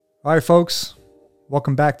All right, folks,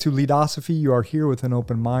 welcome back to Leadosophy. You are here with an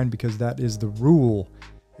open mind because that is the rule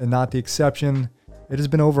and not the exception. It has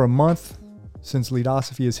been over a month since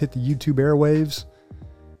Leadosophy has hit the YouTube airwaves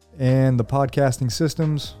and the podcasting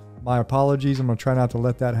systems. My apologies. I'm going to try not to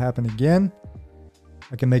let that happen again.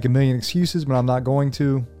 I can make a million excuses, but I'm not going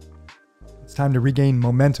to. It's time to regain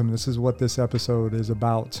momentum. This is what this episode is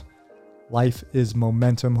about. Life is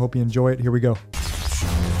momentum. Hope you enjoy it. Here we go.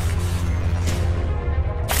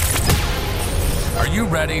 Are you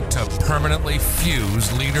ready to permanently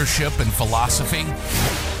fuse leadership and philosophy?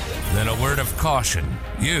 Then a word of caution.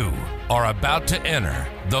 You are about to enter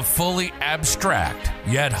the fully abstract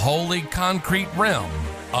yet wholly concrete realm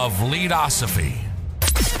of Leadosophy.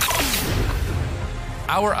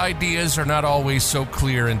 Our ideas are not always so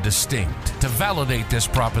clear and distinct. To validate this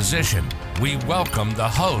proposition, we welcome the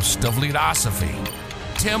host of Leadosophy,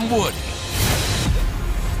 Tim Woody.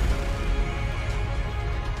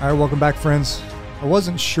 All right, welcome back, friends. I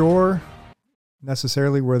wasn't sure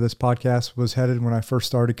necessarily where this podcast was headed when I first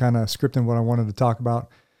started kind of scripting what I wanted to talk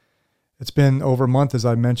about. It's been over a month, as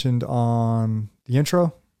I mentioned on the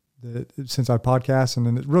intro, since I podcast,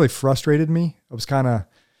 and it really frustrated me. I was kind of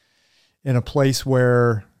in a place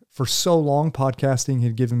where for so long podcasting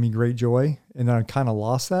had given me great joy, and then I kind of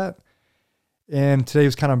lost that. And today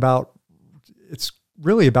was kind of it's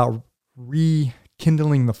really about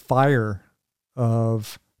rekindling the fire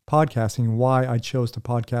of podcasting and why I chose to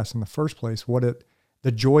podcast in the first place,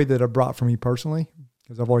 the joy that it brought for me personally,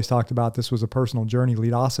 because I've always talked about this was a personal journey,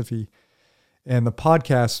 Leadosophy, and the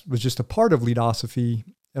podcast was just a part of Leadosophy.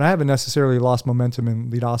 And I haven't necessarily lost momentum in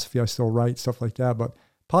Leadosophy. I still write stuff like that, but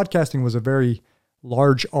podcasting was a very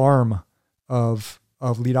large arm of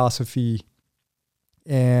Leadosophy,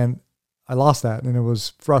 and I lost that, and it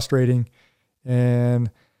was frustrating.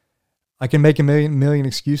 And I can make a million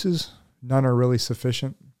excuses. None are really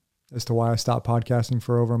sufficient as to why I stopped podcasting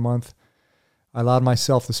for over a month. I allowed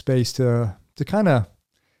myself the space to kind of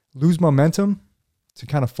lose momentum, to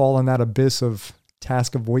kind of fall in that abyss of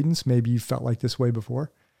task avoidance. Maybe you felt like this way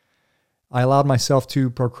before. I allowed myself to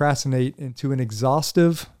procrastinate into an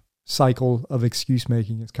exhaustive cycle of excuse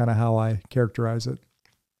making. It's kind of how I characterize it.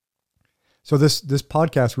 So this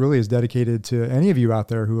podcast really is dedicated to any of you out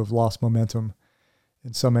there who have lost momentum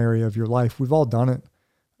in some area of your life. We've all done it.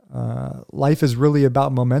 Life is really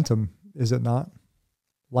about momentum, is it not?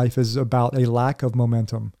 Life is about a lack of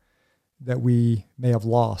momentum that we may have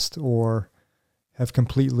lost or have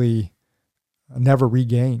completely never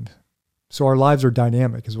regained. So our lives are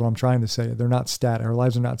dynamic, is what I'm trying to say. They're not static. Our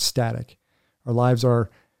lives are not static. Our lives are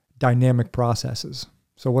dynamic processes.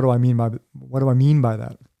 So what do I mean by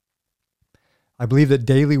that? I believe that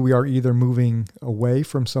daily we are either moving away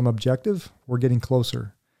from some objective or getting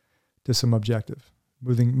closer to some objective.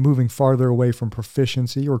 Moving farther away from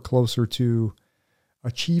proficiency or closer to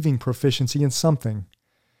achieving proficiency in something.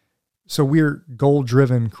 So we're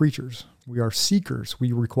goal-driven creatures. We are seekers.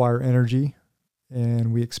 We require energy,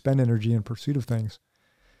 and we expend energy in pursuit of things,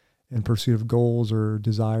 in pursuit of goals or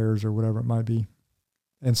desires or whatever it might be.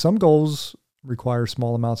 And some goals require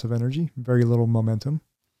small amounts of energy, very little momentum.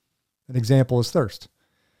 An example is thirst.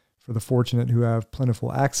 For the fortunate who have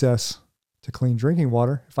plentiful access to clean drinking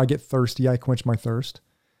water, if I get thirsty, I quench my thirst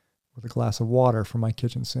with a glass of water from my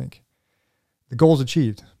kitchen sink. The goal is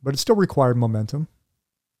achieved, but it still required momentum.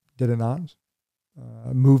 Did it not?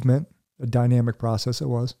 Movement, a dynamic process it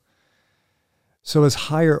was. So as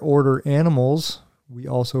higher order animals, we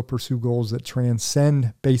also pursue goals that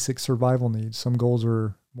transcend basic survival needs. Some goals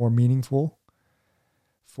are more meaningful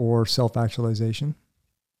for self-actualization.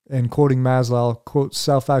 And quoting Maslow, quote,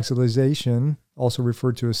 self-actualization, also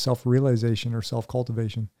referred to as self-realization or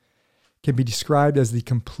self-cultivation, can be described as the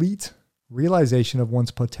complete realization of one's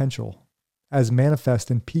potential as manifest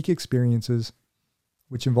in peak experiences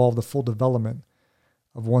which involve the full development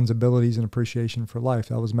of one's abilities and appreciation for life.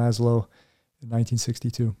 That was Maslow in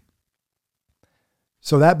 1962.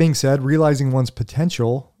 So that being said, realizing one's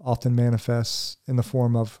potential often manifests in the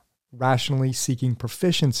form of rationally seeking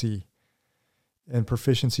proficiency. And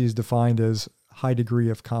proficiency is defined as high degree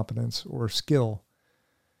of competence or skill.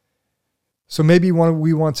 So maybe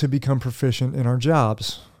we want to become proficient in our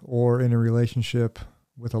jobs or in a relationship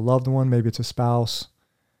with a loved one. Maybe it's a spouse,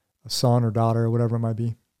 a son or daughter, or whatever it might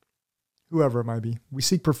be, whoever it might be. We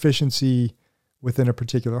seek proficiency within a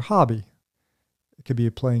particular hobby. It could be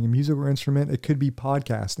playing a musical instrument. It could be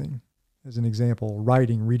podcasting, as an example,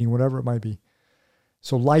 writing, reading, whatever it might be.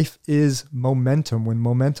 So life is momentum. When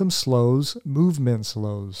momentum slows, movement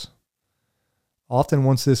slows. Often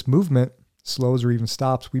once this movement slows or even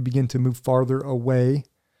stops, we begin to move farther away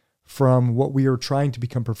from what we are trying to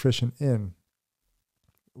become proficient in.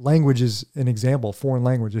 language is an example, foreign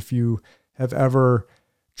language. If you have ever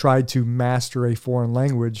tried to master a foreign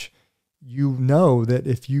language, you know that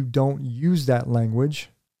if you don't use that language,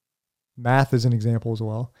 math is an example as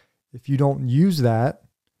well. If you don't use that,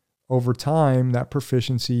 over time, that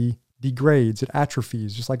proficiency degrades, it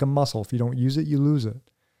atrophies, just like a muscle. If you don't use it, you lose it.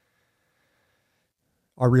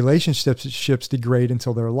 Our relationships degrade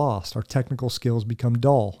until they're lost. Our technical skills become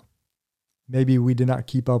dull. Maybe we did not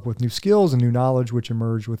keep up with new skills and new knowledge which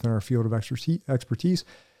emerged within our field of expertise.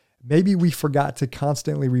 Maybe we forgot to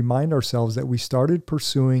constantly remind ourselves that we started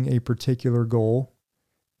pursuing a particular goal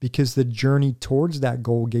because the journey towards that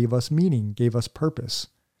goal gave us meaning, gave us purpose,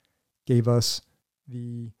 gave us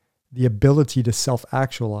the ability to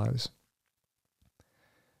self-actualize.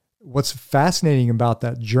 What's fascinating about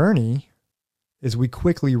that journey is we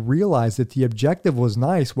quickly realize that the objective was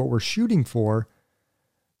nice, what we're shooting for,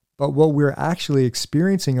 but what we're actually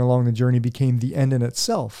experiencing along the journey became the end in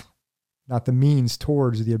itself, not the means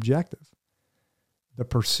towards the objective. The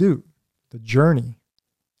pursuit, the journey,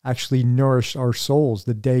 actually nourished our souls,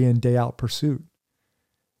 the day in, day out pursuit.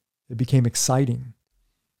 It became exciting.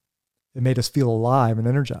 It made us feel alive and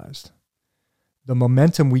energized. The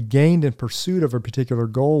momentum we gained in pursuit of a particular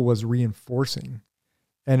goal was reinforcing.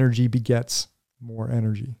 Energy begets more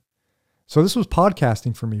energy. So this was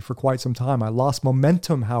podcasting for me for quite some time. I lost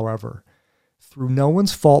momentum, however, through no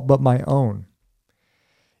one's fault but my own.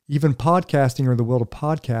 Even podcasting or the will to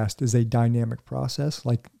podcast is a dynamic process,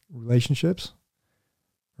 like relationships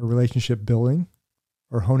or relationship building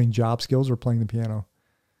or honing job skills or playing the piano.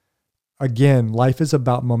 Again, life is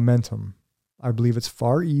about momentum. I believe it's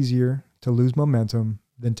far easier to lose momentum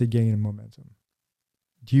than to gain momentum.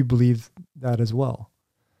 Do you believe that as well?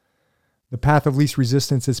 The path of least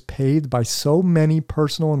resistance is paved by so many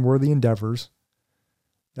personal and worthy endeavors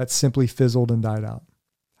that simply fizzled and died out.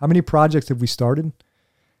 How many projects have we started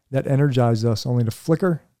that energized us only to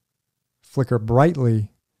flicker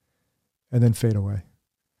brightly, and then fade away?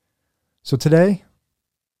 So today,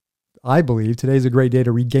 I believe today's a great day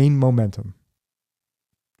to regain momentum,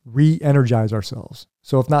 re-energize ourselves.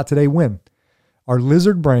 So if not today, when? Our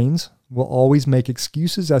lizard brains will always make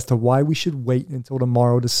excuses as to why we should wait until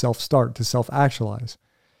tomorrow to self-start, to self-actualize,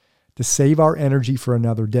 to save our energy for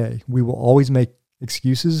another day. We will always make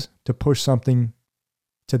excuses to push something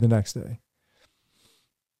to the next day.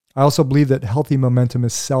 I also believe that healthy momentum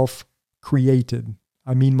is self-created.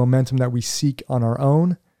 I mean momentum that we seek on our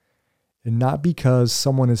own and not because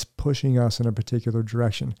someone is pushing us in a particular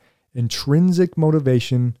direction. Intrinsic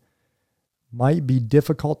motivation might be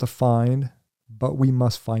difficult to find, but we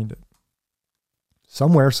must find it.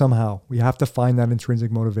 Somewhere, somehow, we have to find that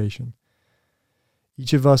intrinsic motivation.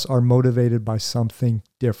 Each of us are motivated by something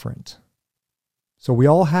different. So we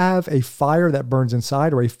all have a fire that burns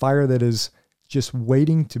inside or a fire that is just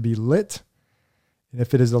waiting to be lit. And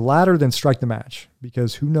if it is the latter, then strike the match,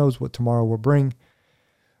 because who knows what tomorrow will bring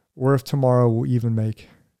or if tomorrow will even make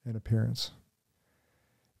an appearance.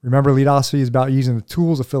 Remember, Leadosophy is about using the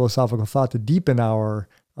tools of philosophical thought to deepen our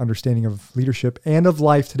understanding of leadership and of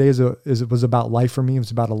life. Today it was about life for me. It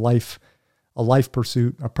was about a life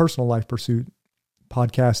pursuit, a personal life pursuit,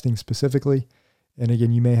 podcasting specifically. And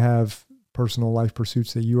again, you may have personal life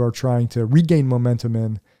pursuits that you are trying to regain momentum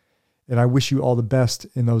in. And I wish you all the best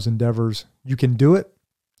in those endeavors. You can do it.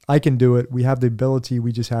 I can do it. We have the ability.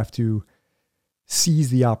 We just have to seize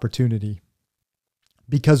the opportunity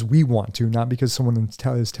because we want to, not because someone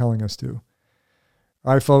is telling us to.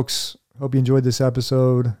 All right, folks. Hope you enjoyed this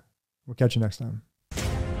episode. We'll catch you next time.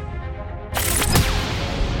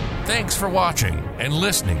 Thanks for watching and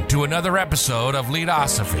listening to another episode of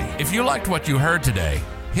Leadosophy. If you liked what you heard today,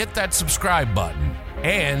 hit that subscribe button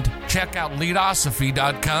and check out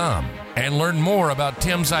Leadosophy.com and learn more about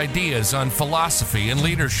Tim's ideas on philosophy and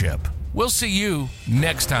leadership. We'll see you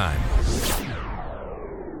next time.